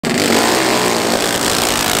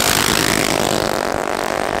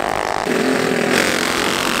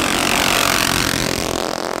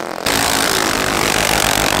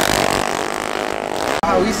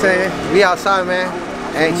saying? We outside, man.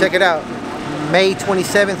 Hey, check it out. May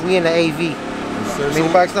 27th, we in the AV.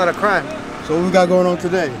 Mini bike's not a crime. So what we got going on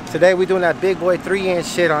today? Today we doing that big boy 3-inch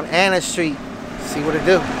shit on Anna Street. See what it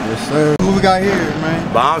do. Yes, sir. What we got here,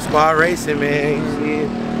 man? Bomb Squad Racing, man. You see it?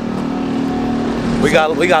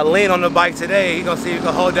 We got Lynn on the bike today. He gonna see if he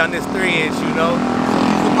can hold down this 3-inch, you know.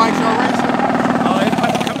 These the bikes y'all racing? Oh, it's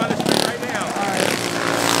about to come down the street right now.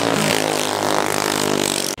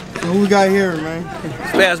 So who we got here, man?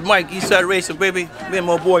 Fast Mike, Eastside Racing, baby. Me and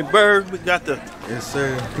my boy Bird. We got the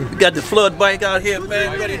flood bike out here,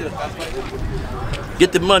 man. Ready to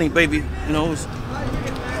get the money, baby. You know, you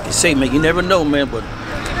say, man, you never know, man, but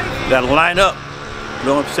you gotta line up. You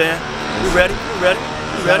know what I'm saying? You ready? You ready?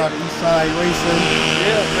 You ready? Shout out to Eastside Racing.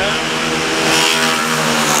 Yeah, man.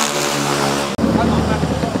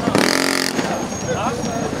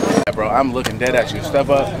 Yeah, bro, I'm looking dead at you. Step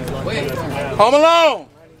up. Home Alone!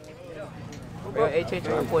 Where HH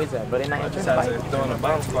employees at? But they not entering the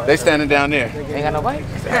bike. They standing down there. Ain't got no bike?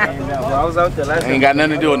 I was out there last Ain't got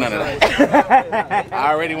nothing to do with none of that.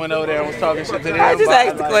 I already went over there and was talking shit to them. I just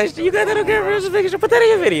asked the question. You got that on camera? Just making sure. Put that in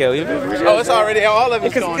your video. Oh, it's already, all of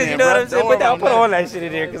it's going in, you know what I'm saying? Put all that shit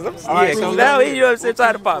in there. Cause I'm now, you know what I'm saying?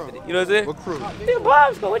 Trying to pop it. You know what I'm saying? What crew? Yeah,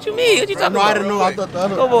 Bob's. What you mean? What you talking about? I didn't know. I thought the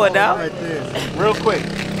other. Come on now. Right there. Real quick.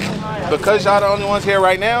 Because y'all the only ones here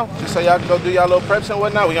right now, just so y'all can go do y'all little preps and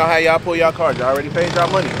whatnot, we gonna have y'all pull y'all cards. Y'all already paid y'all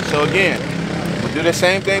money. So again, we'll do the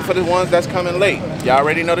same thing for the ones that's coming late. Y'all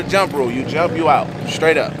already know the jump rule. You jump, you out.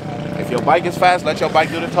 Straight up. If your bike is fast, let your bike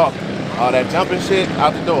do the talking. All that jumping shit,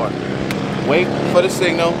 out the door. Wait for the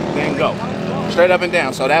signal, then go. Straight up and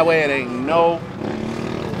down. So that way it ain't no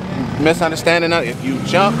misunderstanding. If you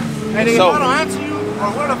jump, Hey, nigga, if I don't answer you,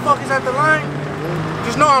 or where the fuck is at the line,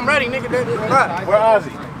 just know I'm ready, nigga. Where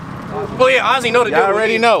Ozzy? Oh yeah, Ozzy know the deal. Y'all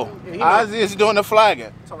already know. Ozzy is doing the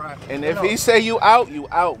flagging. It's alright. And if he say you out,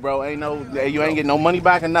 bro. Ain't no, you ain't getting no money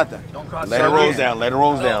back or nothing. Let it rolls down. Let it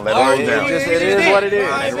rolls down. Let it rolls down. It is what it is.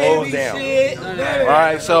 Let it rolls down. All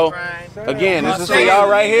right, so again, this is for y'all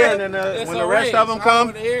right here, and then when the rest of them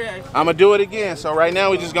come, I'm gonna do it again. So right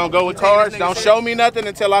now we just gonna go with cards. Don't show me nothing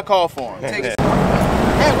until I call for them.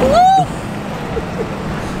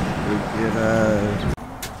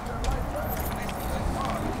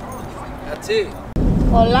 That's it.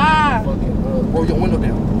 Hola. Roll your window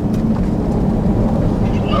down.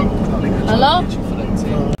 Hello?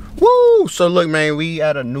 Woo! So look, man, we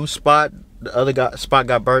at a new spot. The other spot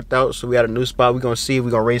got burnt out, so we at a new spot. We're gonna see if we're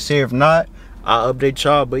gonna race here. If not, I'll update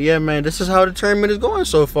y'all. But yeah, man, this is how the tournament is going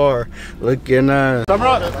so far. Looking Light him up.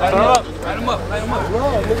 Light him up. Light him up. Light him up.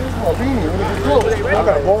 I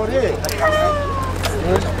got a ball there.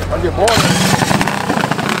 I get ball there.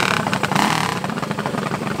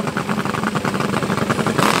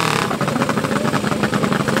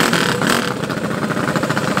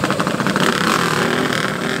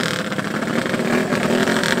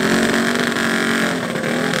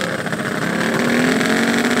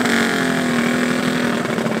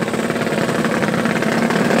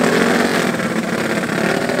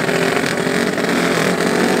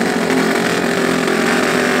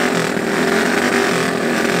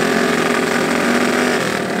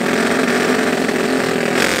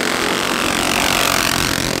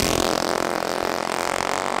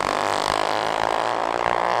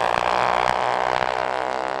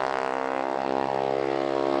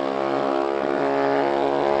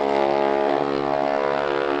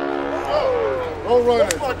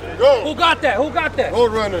 Who got that? Who got that?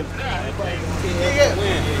 Road runner.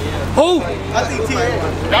 Who? I think T.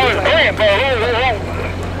 That was great, bro.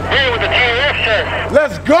 Hey, with the TAF shirt.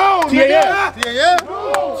 Let's go, nigga. TAF?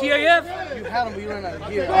 TAF? You had him, but you ran out of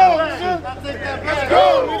gear. Let's go,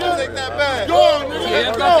 nigga. Take that back. Go, nigga.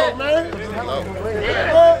 Let's go, man.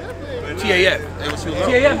 TAF.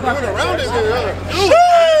 TAF got that. Around it,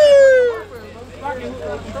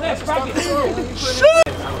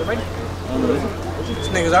 These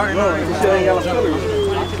niggas already know.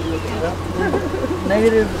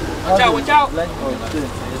 Negative. Watch out, watch out.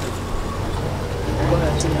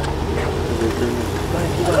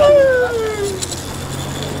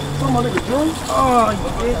 Come on, nigga, June. Oh, you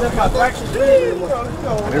did? That's my practice.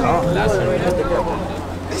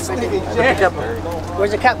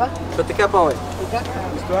 Where's the cap, huh? Put the cap on it.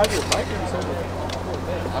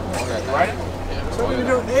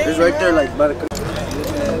 It's right there, like, by the...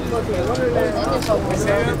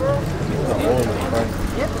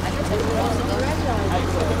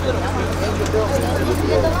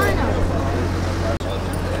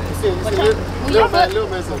 Little bit.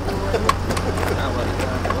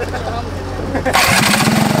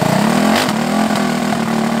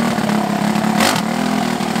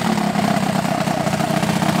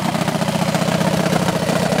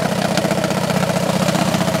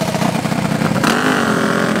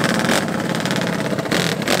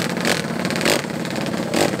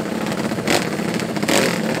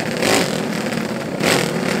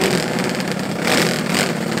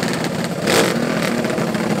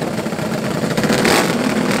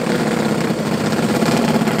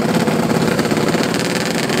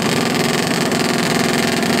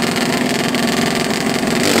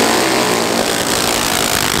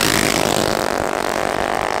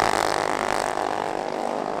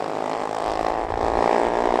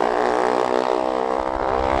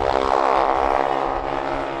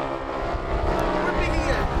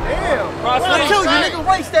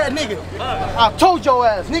 that nigga. I told your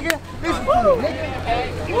ass, nigga. Listen to me,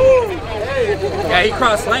 nigga. Yeah, he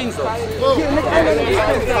crossed lanes though. Yeah,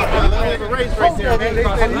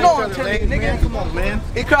 nigga. Come on, man.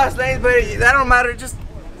 He crossed lanes, but that don't matter. Just.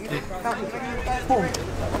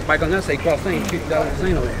 Mike, I'm gonna say cross lane. That was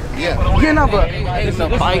lane over there. Yeah, no, but It's a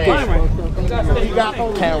bike. You got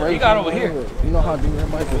over here. you know how deep that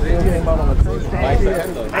mic was. He came out on the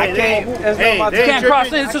table. I can't. You can't cross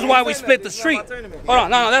lanes. This is why we split the street. Hold on,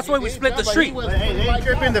 no, that's why we split the street. Hey, they ain't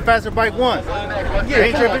tripping. The faster bike won. Yeah,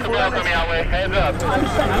 ain't tripping.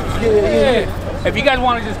 Yeah. If you guys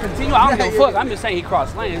want to just continue, I don't give a fuck. I'm just saying he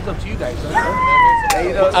crossed lanes. It's up to you guys.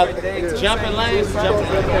 Jumping lanes.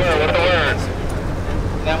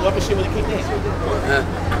 Now what if she would have kicked in?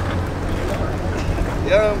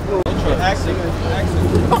 Yeah, cool.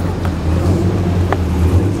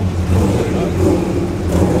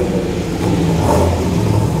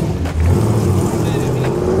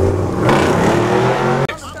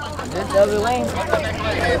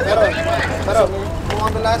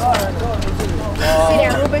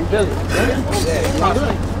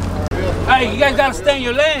 Hey, you guys gotta stay in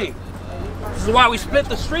your lane. This is why we split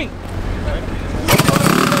the street.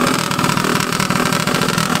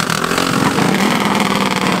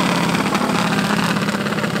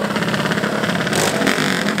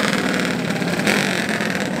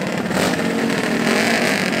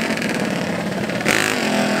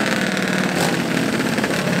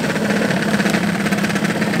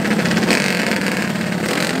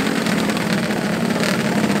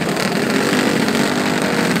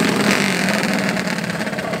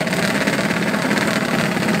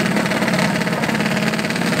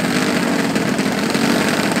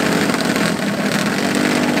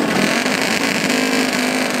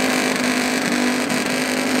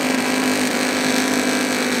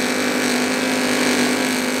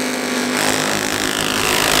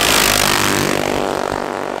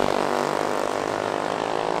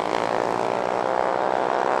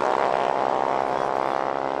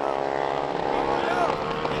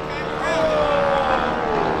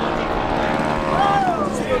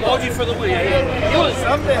 OG for the win. He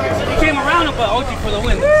came around him, but OG for the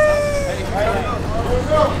win.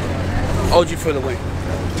 OG for the win.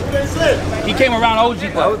 He came around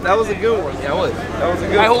OG, but That was a good one. yeah, it was. That was a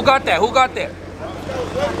good Hey, who got that? Who got that?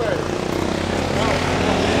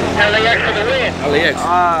 LAX for the win. LAX.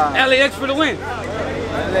 LAX for the win.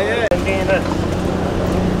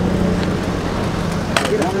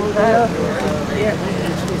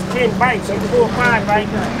 It's 10 bikes, so 4 or 5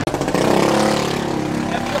 bikes.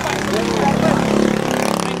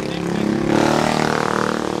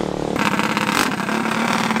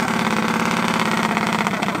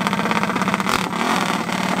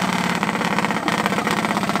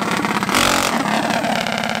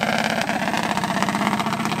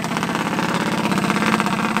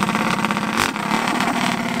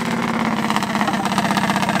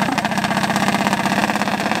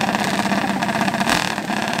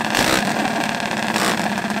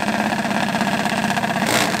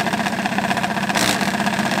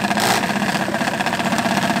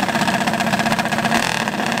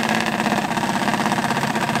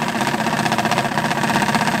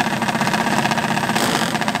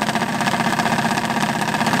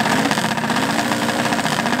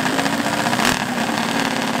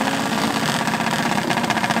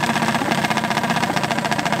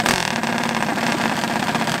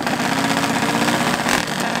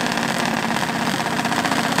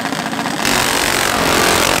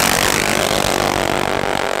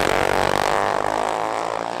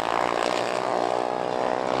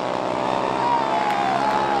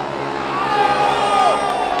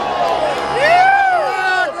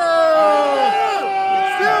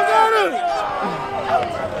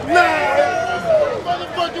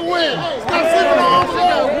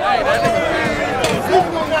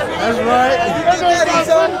 That's right.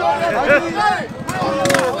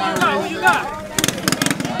 Who you got?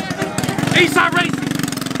 Eastside Racing.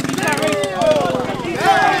 Eastside Racing.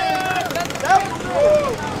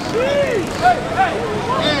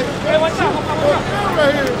 Hey, watch out.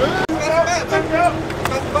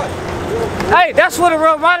 Hey, that's what a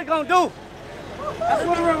real rider gonna do. That's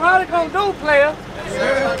what a real rider gonna do, player.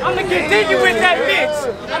 I'm gonna continue with that bitch.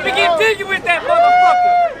 I'm gonna continue with that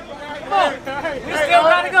motherfucker. Come on. We still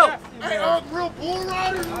gotta go. Hey, real bull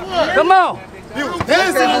riders or what? Come on. He was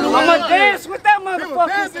dancing on the I'm gonna dance with that motherfucker.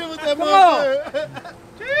 dancing with that Come on. motherfucker.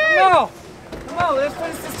 Come on. Come on, let's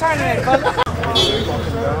finish this tournament,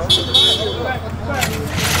 brother.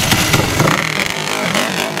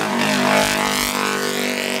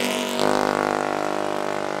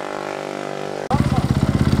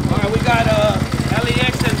 Alright, we got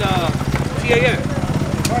LAX and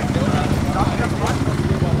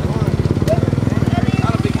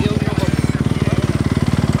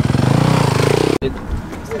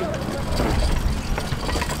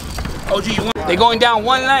OG, you want? They going down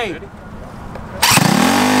one lane.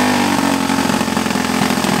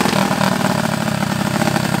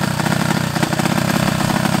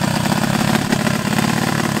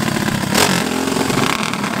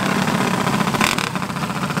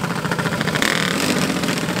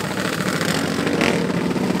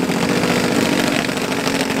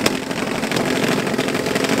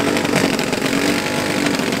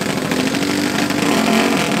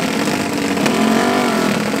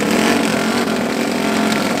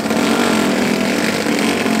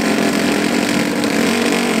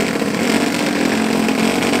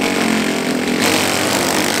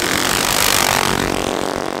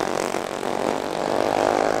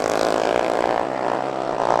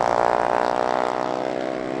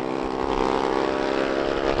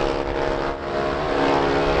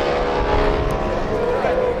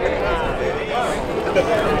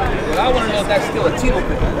 I want to know if that's still a Tito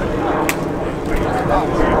pit.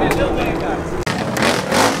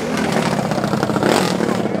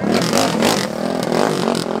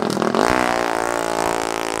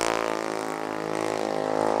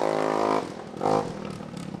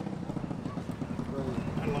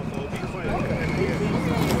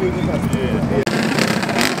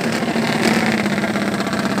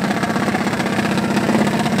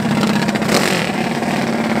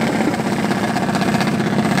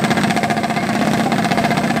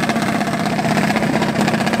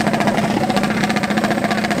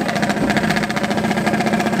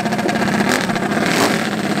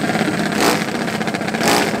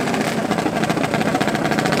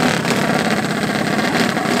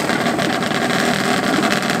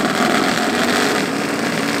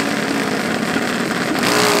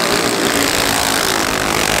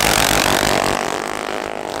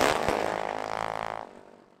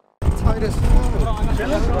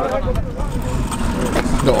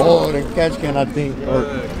 The oil and catch can, I think.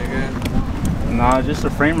 Nah, just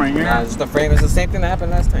the frame right here. Nah, just the frame. It's the same thing that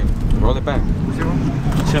happened last time. Roll it back.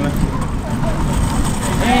 Chilling.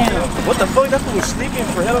 Damn, what the fuck? That fool was sleeping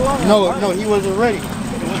for hella long. No, he wasn't ready. He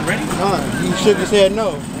wasn't ready? He shook his head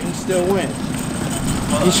no, and he still went.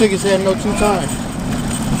 He shook his head no 2 times.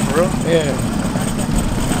 For real? Yeah.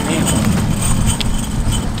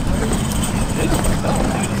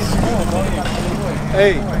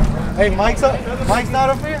 Hey, Mike's up. Mike's not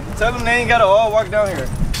up here? Tell them they ain't gotta all walk down here.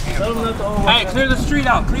 Tell them not to all walk. Hey, clear the street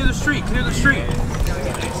out. Clear the street. Clear the street.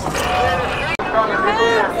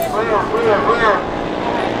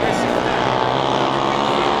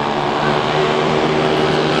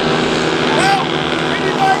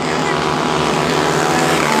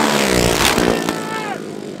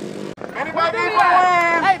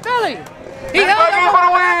 Hey, Billy! Anybody for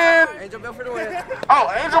the win? Angel Bill for the win. Oh,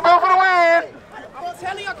 Angel Bill for the win. I'm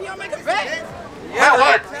telling y'all, can y'all make a bet? Yeah,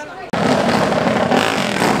 what?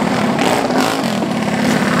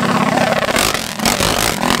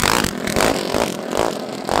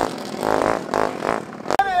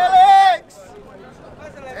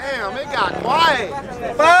 Damn, it got quiet.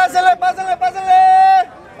 Pásale, pásale,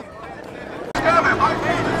 pásale. Coming, Mike.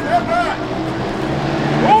 Step back.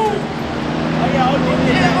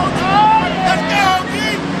 Let's go,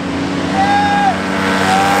 Keith.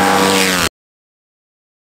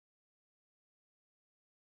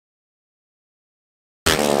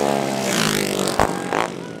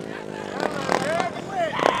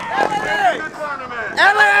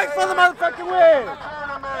 LAX for the motherfucking win.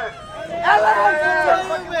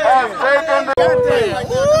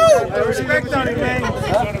 Respect on it, man.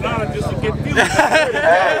 Just to get views.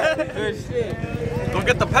 Good shit. Go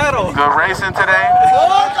get the paddle. Good racing today.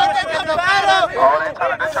 Oh, go get the paddle. Oh,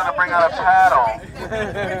 they're trying to bring out a paddle.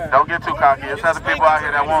 Don't get too cocky. There's other people out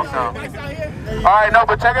here that want some. All right, no,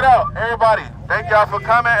 but check it out, everybody. Thank y'all for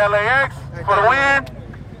coming, LAX, for the win.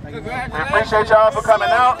 We appreciate y'all for coming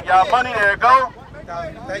out. Y'all money, there it go.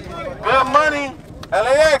 Good money.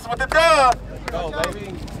 LAX with the dub. Go,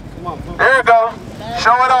 baby. Come on, move. There you go.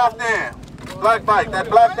 Show it off then. Black bike, that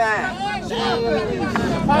black thing.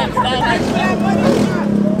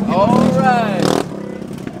 All right.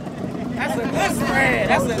 That's a good spread.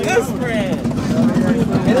 That's a good spread.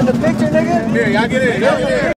 Get in the picture, nigga. Here, y'all get in.